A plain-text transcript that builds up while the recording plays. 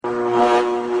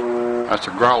That's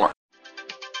a growler.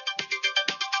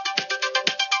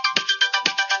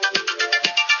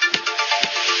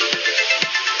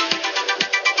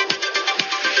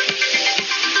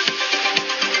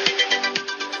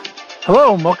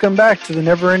 Hello, and welcome back to the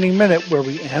NeverEnding Minute, where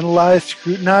we analyze,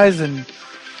 scrutinize, and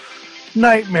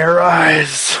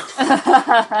nightmare-ize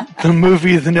the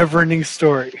movie The NeverEnding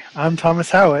Story. I'm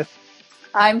Thomas Howarth.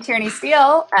 I'm Tierney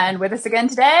Steele, and with us again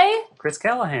today, Chris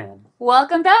Callaghan.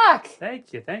 Welcome back.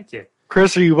 Thank you.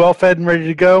 Chris, are you well fed and ready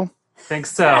to go? Think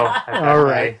so. I've got All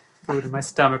right. my food in my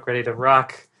stomach ready to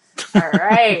rock. All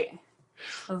right.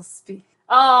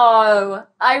 Oh,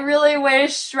 I really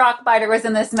wish Rockbiter was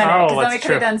in this minute, because then we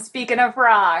could have done Speaking of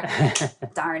Rock.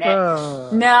 Darn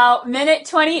it. Now, minute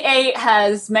 28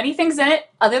 has many things in it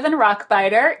other than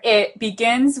Rockbiter. It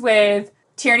begins with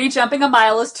Tierney jumping a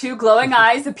mile as two glowing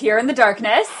eyes appear in the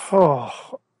darkness.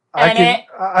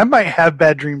 I might have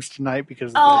bad dreams tonight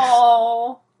because of this.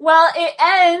 Oh, well, it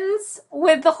ends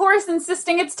with the horse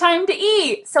insisting it's time to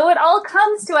eat. So it all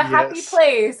comes to a happy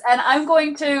place. And I'm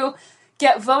going to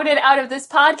get voted out of this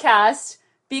podcast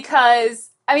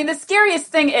because, I mean, the scariest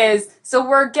thing is, so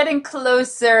we're getting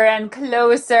closer and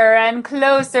closer and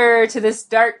closer to this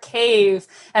dark cave.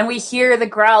 And we hear the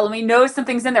growl and we know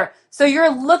something's in there. So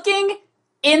you're looking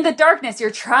in the darkness.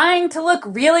 You're trying to look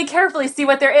really carefully, see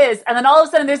what there is. And then all of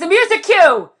a sudden there's a music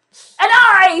cue and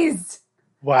eyes.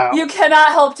 Wow. You cannot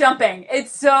help jumping.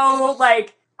 It's so,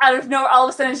 like, out of nowhere, all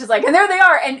of a sudden it's just like, and there they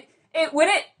are. And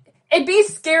it'd be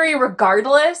scary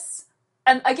regardless.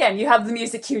 And again, you have the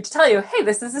music cue to tell you, hey,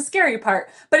 this is the scary part.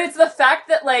 But it's the fact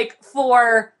that, like,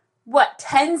 for,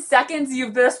 10 seconds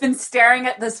you've just been staring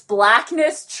at this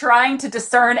blackness trying to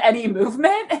discern any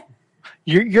movement?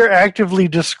 You're actively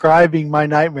describing my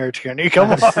nightmare, Tierney.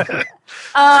 Come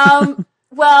on.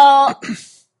 Well,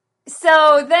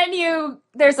 so then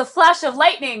there's a flash of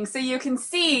lightning, so you can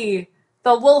see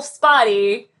the wolf's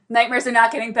body. Nightmares are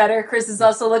not getting better. Chris is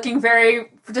also looking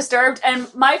very disturbed.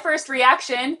 And my first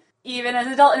reaction, even as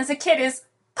an adult and as a kid, is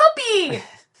puppy.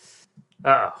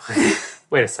 Uh-oh.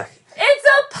 Wait a second. It's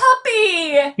a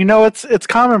puppy. You know, it's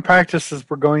common practice as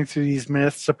we're going through these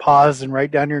minutes to pause and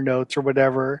write down your notes or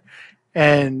whatever.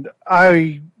 And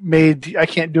I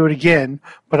can't do it again,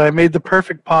 but I made the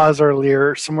perfect pause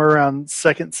earlier, somewhere around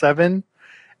second 7.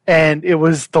 And it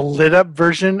was the lit up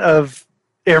version of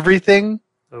everything.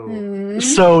 Oh.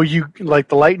 So you, like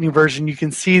the lightning version, you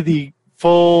can see the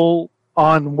full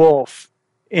on wolf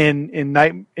in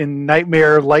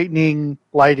nightmare lightning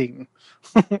lighting.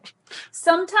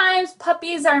 Sometimes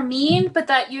puppies are mean, but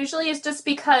that usually is just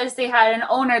because they had an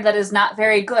owner that is not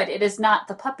very good. It is not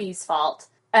the puppy's fault.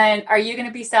 And are you going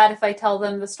to be sad if I tell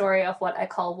them the story of what I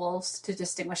call wolves to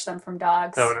distinguish them from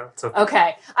dogs? Oh, no. It's okay.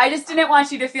 Okay. I just didn't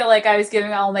want you to feel like I was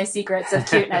giving all my secrets of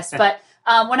cuteness. But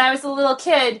when I was a little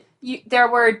kid, there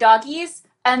were doggies,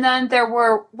 and then there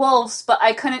were wolves, but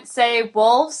I couldn't say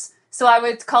wolves, so I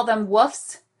would call them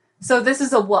woofs. So this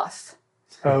is a woof.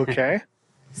 Okay.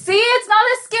 See, it's not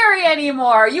as scary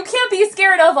anymore. You can't be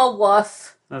scared of a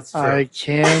woof. That's true. I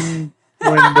can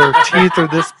when their teeth are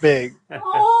this big.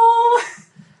 Oh.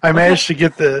 I managed to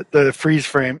get the freeze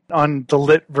frame on the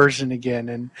lit version again,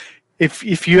 and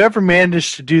if you ever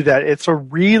manage to do that, it's a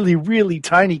really, really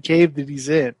tiny cave that he's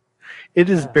in. It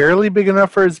is barely big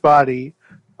enough for his body,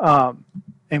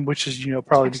 and which is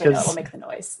probably Actually, because it'll make the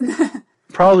noise.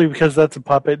 probably because that's a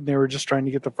puppet, and they were just trying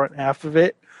to get the front half of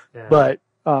it. Yeah. But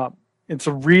it's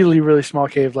a really, really small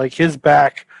cave. Like his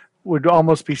back would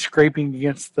almost be scraping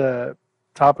against the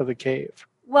top of the cave.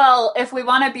 Well, if we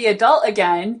want to be adult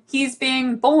again, he's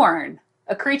being born.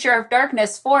 A creature of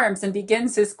darkness forms and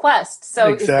begins his quest.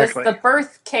 So Exactly. Is this the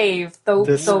birth cave, the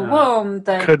womb?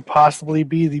 Could possibly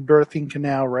be the birthing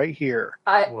canal right here.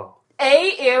 Whoa.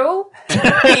 A, ew,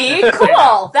 B,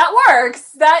 cool. That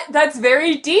works. That's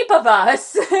very deep of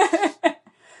us.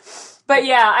 But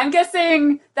yeah, I'm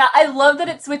guessing that I love that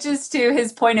it switches to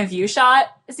his point of view shot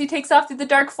as he takes off through the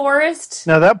dark forest.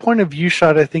 Now, that point of view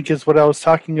shot, I think, is what I was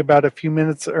talking about a few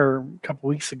minutes or a couple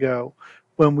weeks ago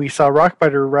when we saw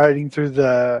Rockbiter riding through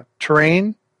the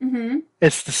terrain. Mm-hmm.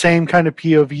 It's the same kind of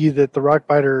POV that the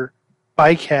Rockbiter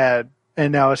bike had,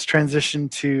 and now it's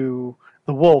transitioned to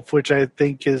the wolf, which I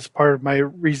think is part of my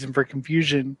reason for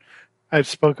confusion. I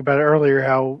spoke about it earlier,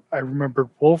 how I remembered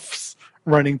wolves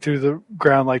running through the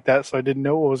ground like that, so I didn't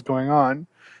know what was going on.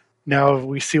 Now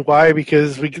we see why,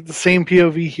 because we get the same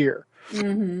POV here.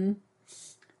 Mm-hmm.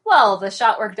 Well, the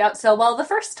shot worked out so well the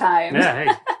first time. Yeah,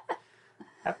 hey.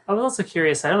 I was also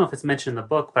curious, I don't know if it's mentioned in the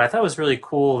book, but I thought it was really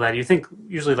cool that you think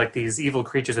usually like these evil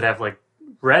creatures would have like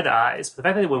red eyes, but the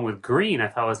fact that they went with green I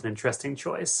thought was an interesting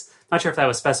choice. Not sure if that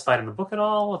was specified in the book at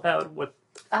all about what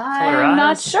color I'm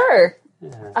not eyes. sure.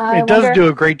 It does do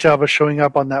a great job of showing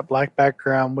up on that black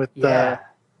background with the...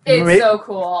 It's so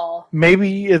cool.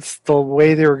 Maybe it's the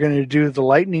way they were going to do the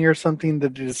lightning or something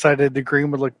that they decided the green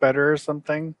would look better or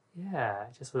something. Yeah,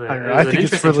 just I think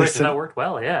it's really that worked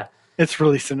well. Yeah, it's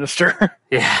really sinister.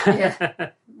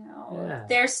 Yeah. No,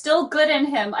 they're still good in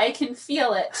him. I can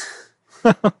feel it.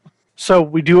 So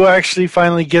we do actually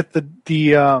finally get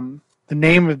the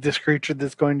name of this creature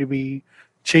that's going to be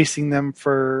chasing them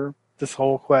for this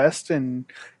whole quest, and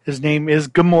his name is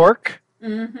Gamork.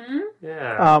 Mm-hmm.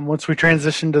 Yeah. Once we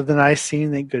transition to the nice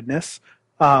scene, thank goodness.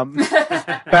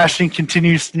 Bastian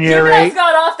continues to narrate. You guys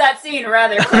got off that scene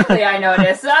rather quickly, I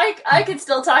noticed. I could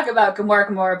still talk about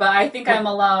Gamork more, but I think I'm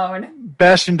alone.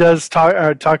 Bastian does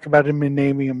talk about him and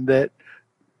naming him that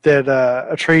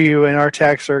Atreyu and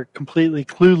Artax are completely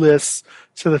clueless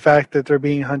to the fact that they're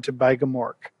being hunted by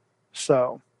Gamork.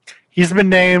 So he's been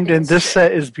named, and this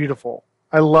set is beautiful.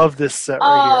 I love this set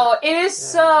right here. It is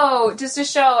so, just to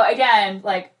show, again,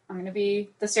 like, I'm going to be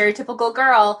the stereotypical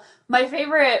girl. My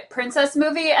favorite princess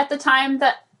movie at the time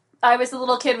that I was a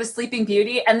little kid was Sleeping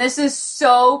Beauty, and this is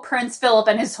so Prince Philip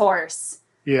and his horse.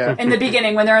 Yeah. In the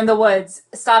beginning, when they're in the woods,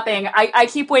 stopping. I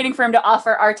keep waiting for him to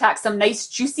offer Artax some nice,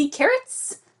 juicy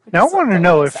carrots. Now I want to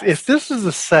know, if this is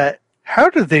a set, how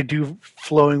do they do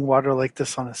flowing water like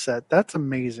this on a set? That's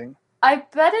amazing. I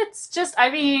bet it's just,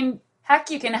 heck,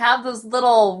 you can have those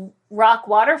little rock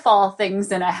waterfall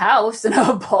things in a house in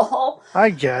a bowl. I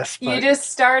guess. But you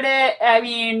just start it.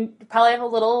 You probably have a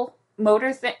little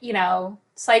motor thing,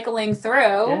 cycling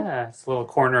through. Yeah, it's a little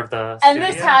corner of the and studio.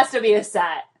 This has to be a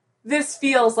set. This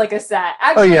feels like a set.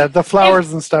 Actually, the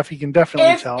flowers and stuff, you can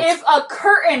definitely tell. If a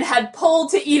curtain had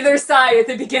pulled to either side at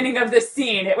the beginning of this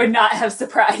scene, it would not have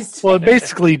surprised me. Well, it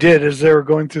basically did as they were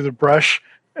going through the brush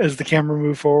as the camera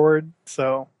moved forward.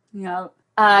 So,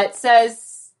 it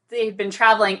says they've been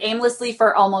traveling aimlessly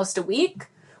for almost a week,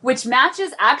 which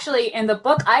matches actually in the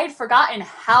book. I had forgotten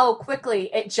how quickly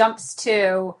it jumps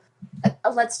to,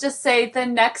 let's just say, the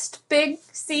next big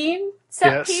scene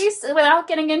set piece without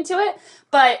getting into it.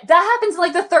 But that happens in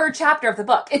like the third chapter of the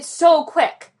book. It's so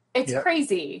quick. It's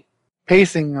crazy.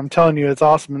 Pacing, I'm telling you, it's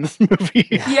awesome in this movie.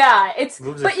 Yeah,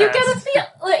 but you get a feel,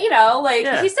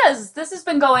 he says, this has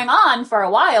been going on for a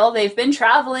while. They've been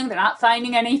traveling. They're not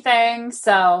finding anything.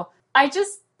 So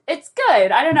it's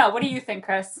good. I don't know. What do you think,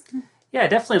 Chris? Yeah, I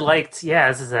definitely liked,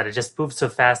 as I said, it just moved so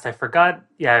fast. I forgot,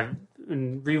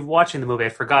 in rewatching the movie, I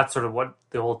forgot sort of what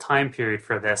the whole time period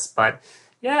for this. But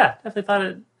definitely thought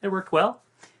it worked well.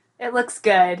 It looks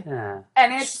good. Yeah.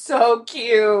 And it's so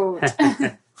cute.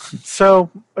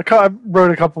 So I wrote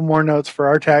a couple more notes for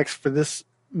Artax for this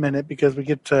minute because we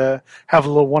get to have a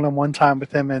little one-on-one time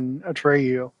with him and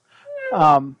Atreyu.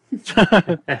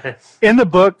 In the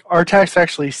book, Artax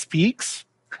actually speaks.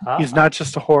 He's not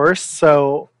just a horse,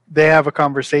 so they have a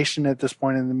conversation at this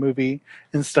point in the movie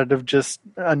instead of just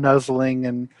a nuzzling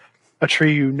and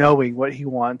Atreyu knowing what he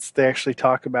wants. They actually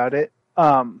talk about it.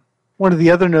 One of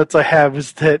the other notes I have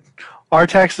is that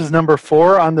Artax is number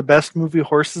 4 on the best movie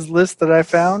horses list that I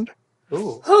found.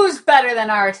 Ooh. Who's better than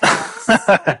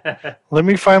Artax? Let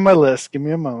me find my list. Give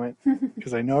me a moment,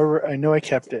 because I know I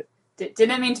kept it.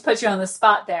 Didn't mean to put you on the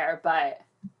spot there, but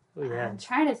I'm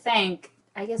trying to think.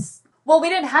 I guess. Well, we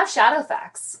didn't have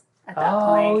Shadowfax at that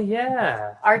point. Oh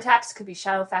yeah. Artax could be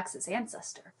Shadowfax's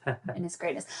ancestor in his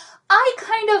greatness. I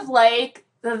kind of like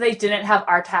that they didn't have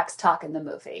Artax talk in the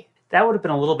movie. That would have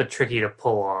been a little bit tricky to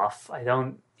pull off.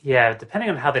 Depending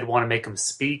on how they'd want to make him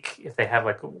speak, if they have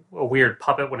like a weird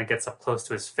puppet when it gets up close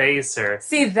to his face, or...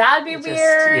 See, that'd be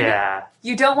weird. Yeah.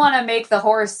 You don't want to make the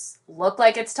horse look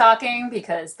like it's talking,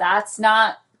 because that's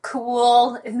not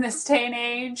cool in this day and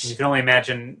age. You can only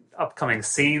imagine upcoming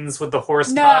scenes with the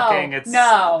horse talking.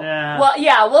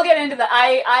 Well, we'll get into that.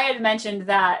 I had mentioned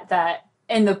that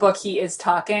in the book he is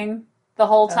talking the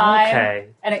whole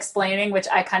time and explaining, which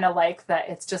I kind of like that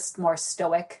it's just more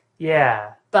stoic.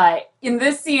 Yeah. But in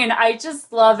this scene, I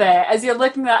just love it. As you're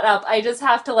looking that up, I just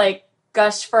have to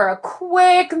gush for a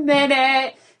quick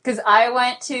minute, because I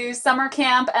went to summer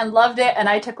camp and loved it, and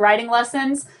I took riding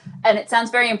lessons. And it sounds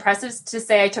very impressive to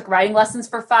say I took riding lessons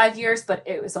for 5 years, but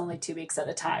it was only 2 weeks at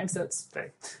a time, so it's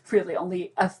really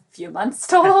only a few months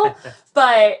total.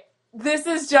 But this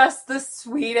is just the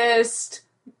sweetest,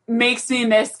 makes me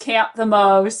miss camp the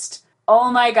most. Oh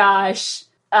my gosh.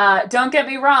 Don't get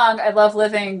me wrong, I love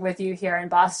living with you here in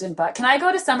Boston, but can I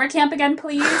go to summer camp again,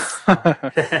 please?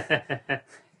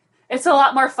 It's a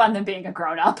lot more fun than being a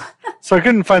grown-up. So I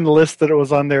couldn't find the list that it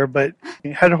was on there, but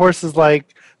it had horses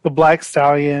like the Black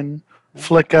Stallion,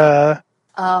 Flicka.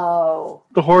 Oh.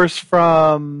 The horse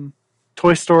from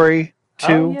Toy Story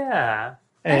 2. Oh, yeah.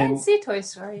 I didn't see Toy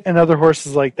Story. And other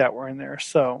horses like that were in there.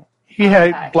 So he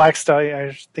had Black Stallion.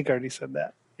 I think I already said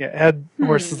that. Yeah, had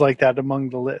horses like that among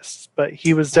the lists. But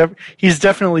he's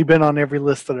definitely been on every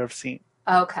list that I've seen.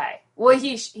 Okay. Well,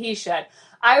 he should.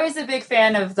 I was a big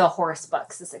fan of the horse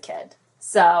books as a kid.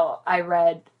 So I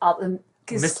read all the...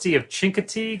 Misty of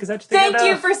Chincoteague, is that Thank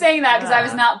you for saying that, because I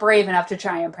was not brave enough to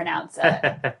try and pronounce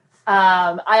it.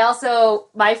 I also,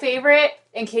 my favorite,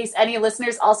 in case any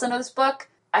listeners also know this book,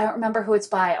 I don't remember who it's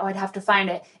by. Oh, I'd have to find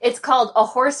it. It's called A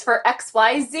Horse for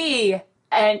XYZ.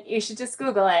 And you should just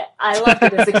Google it. I loved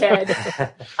it as a kid.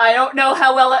 I don't know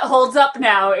how well it holds up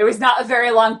now. It was not a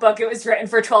very long book. It was written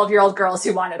for 12-year-old girls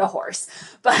who wanted a horse.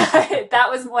 But that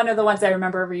was one of the ones I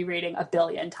remember rereading a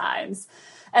billion times.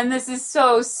 And this is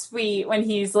so sweet when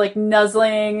he's like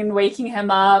nuzzling and waking him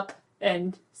up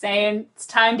and saying, it's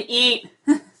time to eat.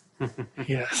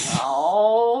 Yes.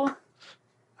 Oh.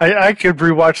 I could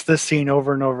rewatch this scene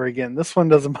over and over again. This one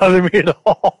doesn't bother me at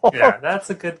all. Yeah,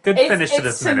 that's a good finish to this minute.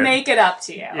 It's to make it up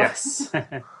to you. Yes.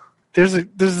 There's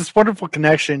this wonderful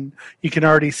connection you can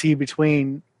already see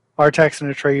between Artax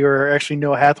and Atreyu, or actually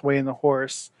Noah Hathaway and the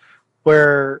horse,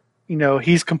 where, you know,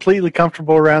 he's completely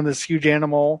comfortable around this huge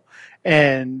animal,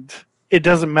 and it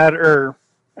doesn't matter.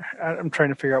 I'm trying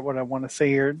to figure out what I want to say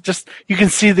here. Just, you can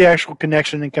see the actual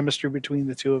connection and chemistry between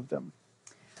the two of them.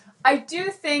 I do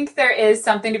think there is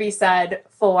something to be said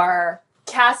for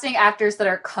casting actors that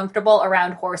are comfortable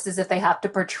around horses if they have to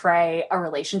portray a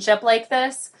relationship like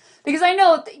this. Because I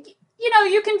know,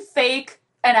 you can fake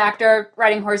an actor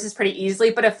riding horses pretty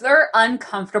easily, but if they're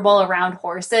uncomfortable around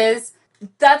horses,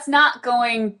 that's not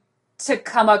going to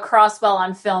come across well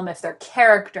on film if their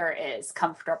character is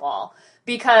comfortable.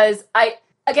 Because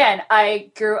I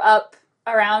grew up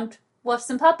around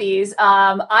wolves and puppies.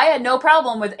 I had no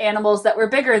problem with animals that were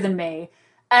bigger than me.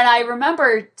 And I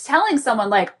remember telling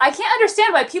someone, like, I can't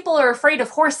understand why people are afraid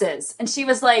of horses. And she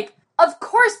was like, of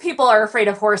course people are afraid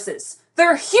of horses.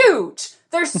 They're huge.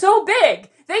 They're so big.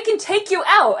 They can take you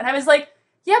out. And I was like,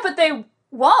 yeah, but they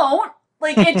won't.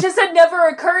 Like, it just had never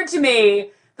occurred to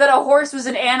me that a horse was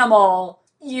an animal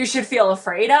you should feel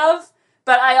afraid of.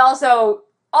 But I also...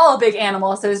 all a big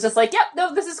animal, so it's just like, yep,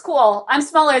 no, this is cool. I'm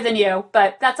smaller than you,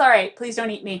 but that's all right. Please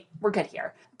don't eat me. We're good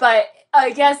here. But I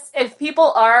guess if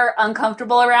people are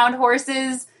uncomfortable around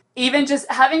horses, even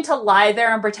just having to lie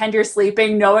there and pretend you're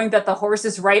sleeping, knowing that the horse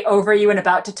is right over you and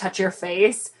about to touch your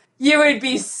face, you would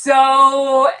be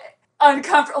so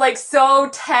uncomfortable, like so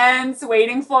tense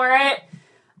waiting for it.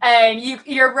 And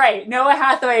you're right. Noah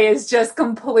Hathaway is just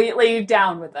completely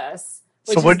down with this.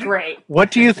 Which is great.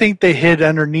 What do you think they hid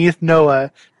underneath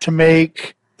Noah to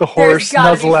make the horse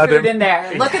nuzzle at him? There's gotta be food in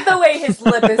there. Look at the way his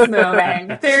lip is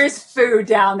moving. There's food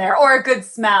down there, or a good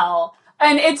smell.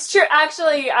 And it's true.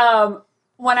 Actually,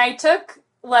 when I took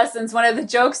lessons, one of the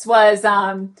jokes was,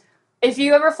 if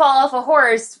you ever fall off a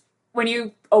horse, when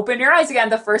you open your eyes again,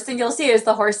 the first thing you'll see is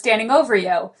the horse standing over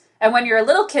you. And when you're a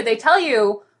little kid, they tell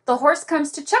you the horse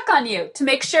comes to check on you to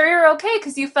make sure you're okay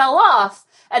because you fell off.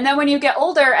 And then when you get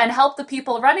older and help the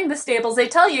people running the stables, they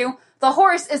tell you the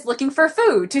horse is looking for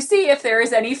food to see if there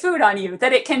is any food on you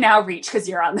that it can now reach because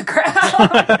you're on the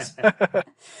ground.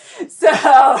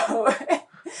 So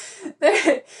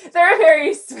they're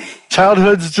very sweet.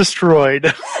 Childhood's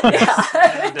destroyed.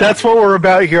 Yeah. That's what we're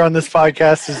about here on this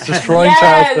podcast, is destroying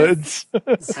childhoods.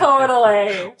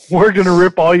 Totally. We're going to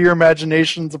rip all your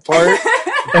imaginations apart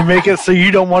and make it so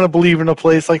you don't want to believe in a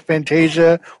place like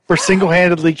Fantasia. We're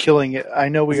single-handedly killing it. I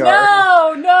know we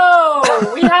are.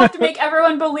 No. We have to make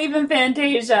everyone believe in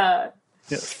Fantasia.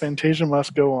 Yes, Fantasia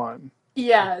must go on.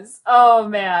 Yes. Oh,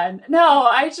 man.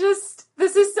 No,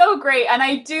 this is so great. And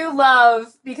I do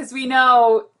love, because we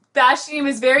know Bastian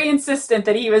was very insistent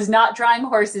that he was not drawing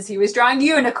horses. He was drawing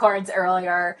unicorns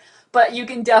earlier. But you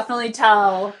can definitely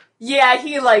tell, yeah,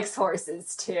 he likes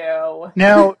horses too.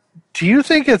 Now, do you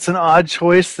think it's an odd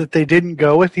choice that they didn't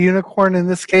go with the unicorn in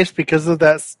this case because of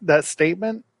that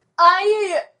statement?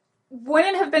 I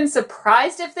wouldn't have been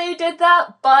surprised if they did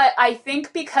that, but I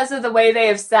think because of the way they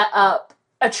have set up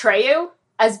Atreyu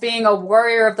as being a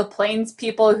warrior of the plains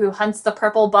people who hunts the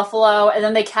purple buffalo, and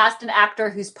then they cast an actor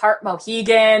who's part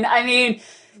Mohegan. I mean,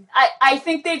 I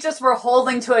think they just were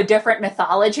holding to a different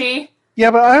mythology. Yeah,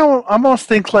 but I almost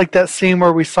think like that scene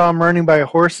where we saw him running by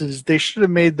horses, they should have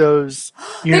made those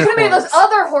unicorns. They could have made those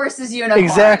other horses unicorns.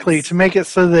 Exactly, to make it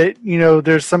so that,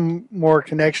 there's some more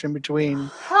connection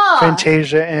between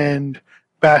Fantasia and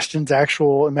Bastian's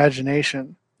actual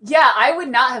imagination. Yeah, I would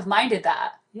not have minded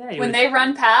that. Yeah, when they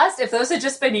run past, if those had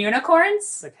just been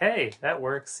unicorns. Like, hey, that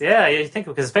works. Yeah, you think,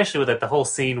 because especially with the whole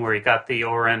scene where you got the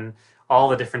Orin, all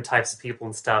the different types of people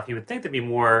and stuff, you would think there'd be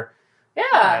more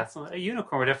Yeah. So a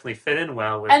unicorn would definitely fit in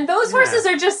well with... And those horses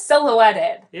are just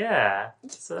silhouetted. Yeah.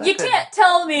 So you can't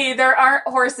tell me there aren't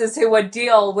horses who would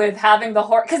deal with having the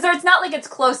horse... Because it's not like it's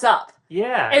close up.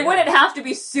 Yeah. It wouldn't have to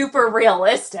be super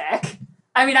realistic.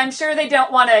 I mean, I'm sure they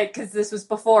don't want to... Because this was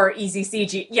before easy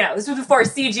CG... this was before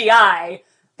CGI.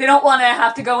 They don't want to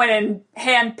have to go in and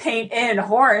hand paint in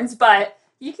horns, but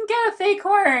you can get a fake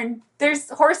horn. There's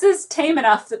horses tame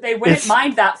enough that they wouldn't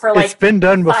mind that for It's been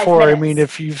done before. 5 minutes. I mean,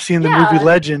 if you've seen the movie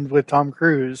Legend with Tom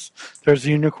Cruise, there's a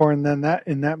unicorn in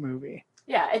that movie.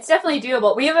 Yeah, it's definitely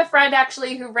doable. We have a friend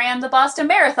actually who ran the Boston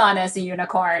Marathon as a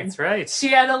unicorn. That's right. She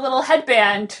had a little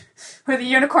headband with a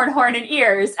unicorn horn and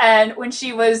ears, and when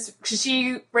she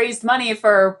raised money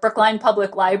for Brookline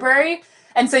Public Library,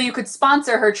 and so you could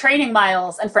sponsor her training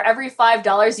miles, and for every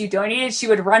 $5 you donated, she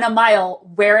would run a mile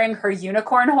wearing her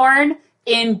unicorn horn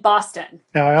in Boston.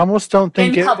 Now, I almost don't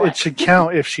think it should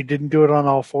count if she didn't do it on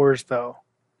all fours, though.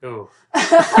 Ooh.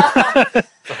 That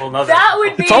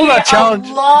would be a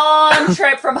long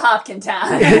trip from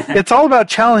Hopkintown. It's all about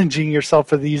challenging yourself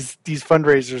for these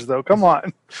fundraisers, though. Come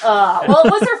on. Well,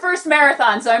 it was her first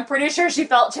marathon, so I'm pretty sure she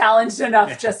felt challenged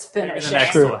enough just finishing. The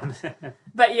next one.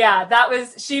 But yeah,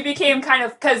 she became kind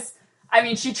of, because, I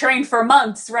mean, she trained for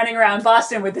months running around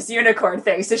Boston with this unicorn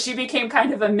thing, so she became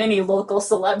kind of a mini local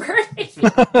celebrity.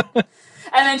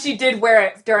 And then she did wear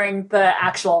it during the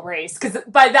actual race, because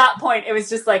by that point, it was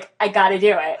just like, I gotta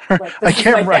do it. Like,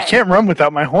 I can't run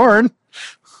without my horn.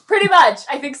 Pretty much,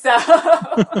 I think so.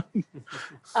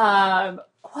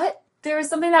 There was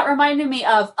something that reminded me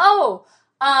of,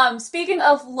 speaking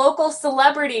of local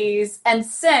celebrities and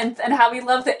synth and how we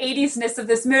love the 80s-ness of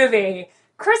this movie,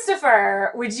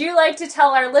 Christopher, would you like to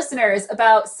tell our listeners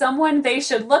about someone they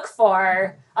should look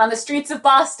for on the streets of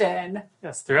Boston?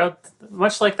 Yes,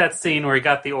 much like that scene where he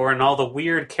got the ore and all the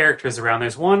weird characters around,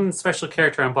 there's one special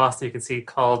character in Boston you can see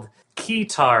called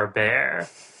Keytar Bear.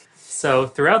 So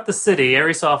throughout the city,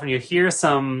 every so often you hear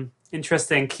some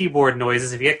interesting keyboard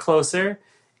noises. If you get closer,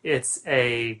 it's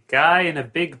a guy in a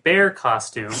big bear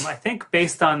costume, I think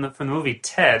based on from the movie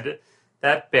Ted,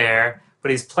 that bear,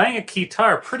 but he's playing a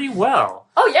guitar pretty well.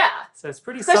 Oh, yeah. So it's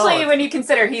pretty Especially solid. when you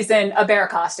consider he's in a bear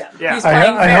costume. Yeah. He's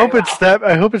playing I hope well. it's that.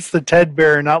 I hope it's the Ted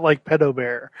Bear, not like Pedo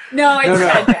Bear. No, it's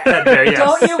Ted Bear. Ted Bear, yes.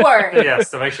 Don't you worry. Yes,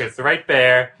 so make sure it's the right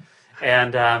bear.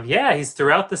 And he's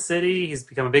throughout the city. He's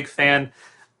become a big fan.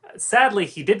 Sadly,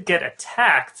 he did get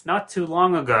attacked not too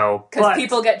long ago. Because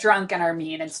people get drunk and are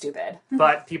mean and stupid.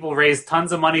 But people raised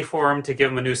tons of money for him to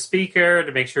give him a new speaker,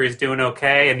 to make sure he's doing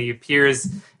okay. And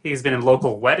he's been in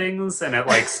local weddings and at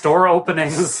store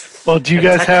openings. Well, do you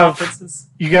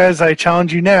guys I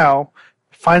challenge you now,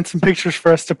 find some pictures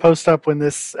for us to post up when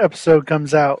this episode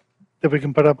comes out that we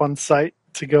can put up on the site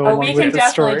to go along with the story. We can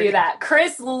definitely do that.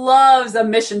 Chris loves a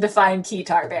mission to find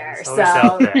Keytar Bear,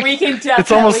 so we can definitely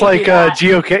It's almost like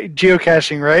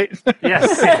geocaching, right? Yes,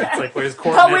 it's like where's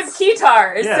coordinates. But with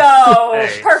guitars, so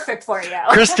perfect for you.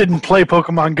 Chris didn't play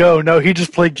Pokemon Go. No, he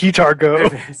just played Guitar Go.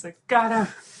 It's like, got him.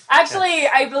 Actually,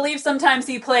 I believe sometimes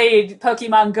he played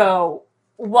Pokemon Go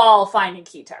while finding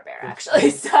Keytar Bear,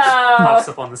 actually. So pops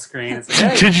up on the screen. It's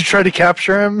like, hey. Did you try to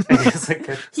capture him?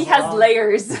 He has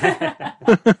layers.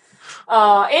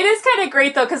 It is kind of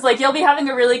great, though, because you'll be having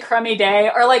a really crummy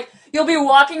day, or you'll be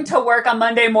walking to work on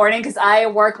Monday morning, because I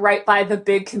work right by the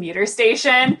big commuter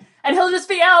station, and he'll just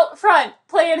be out front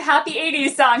playing happy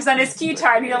 80s songs on his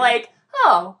guitar, and you're like,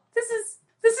 oh, this is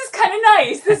kind of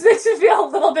nice. This makes me feel a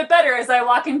little bit better as I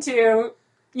walk into,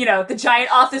 the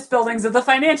giant office buildings of the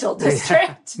financial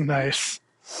district. Nice.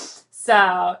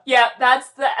 So, yeah, that's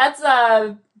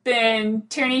been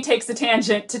Tierney Takes a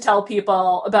Tangent to tell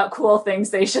people about cool things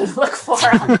they should look for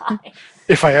online.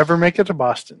 If I ever make it to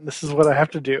Boston, this is what I have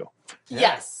to do.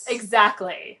 Yes,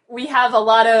 exactly. We have a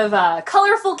lot of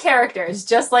colorful characters,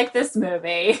 just like this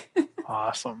movie.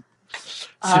 Awesome.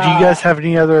 So do you guys have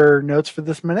any other notes for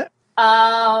this minute?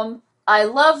 I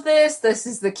love this. This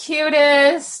is the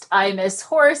cutest. I miss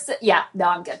horses. Yeah, no,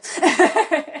 I'm good.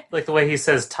 Like the way he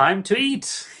says, time to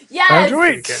eat. Yes! Time to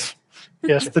eat.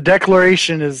 Yes, the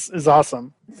declaration is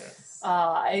awesome.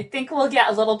 I think we'll get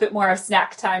a little bit more of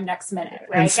snack time next minute,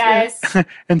 right, guys?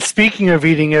 And speaking of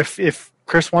eating, if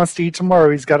Chris wants to eat tomorrow,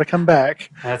 he's got to come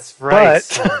back. That's right.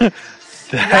 But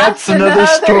that's another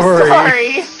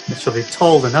story. It shall be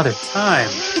told another time.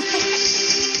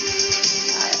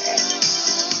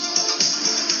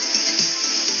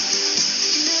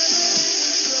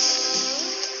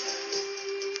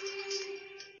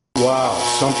 Wow,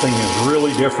 something is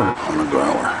really different on the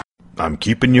growler. I'm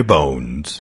keeping your bones.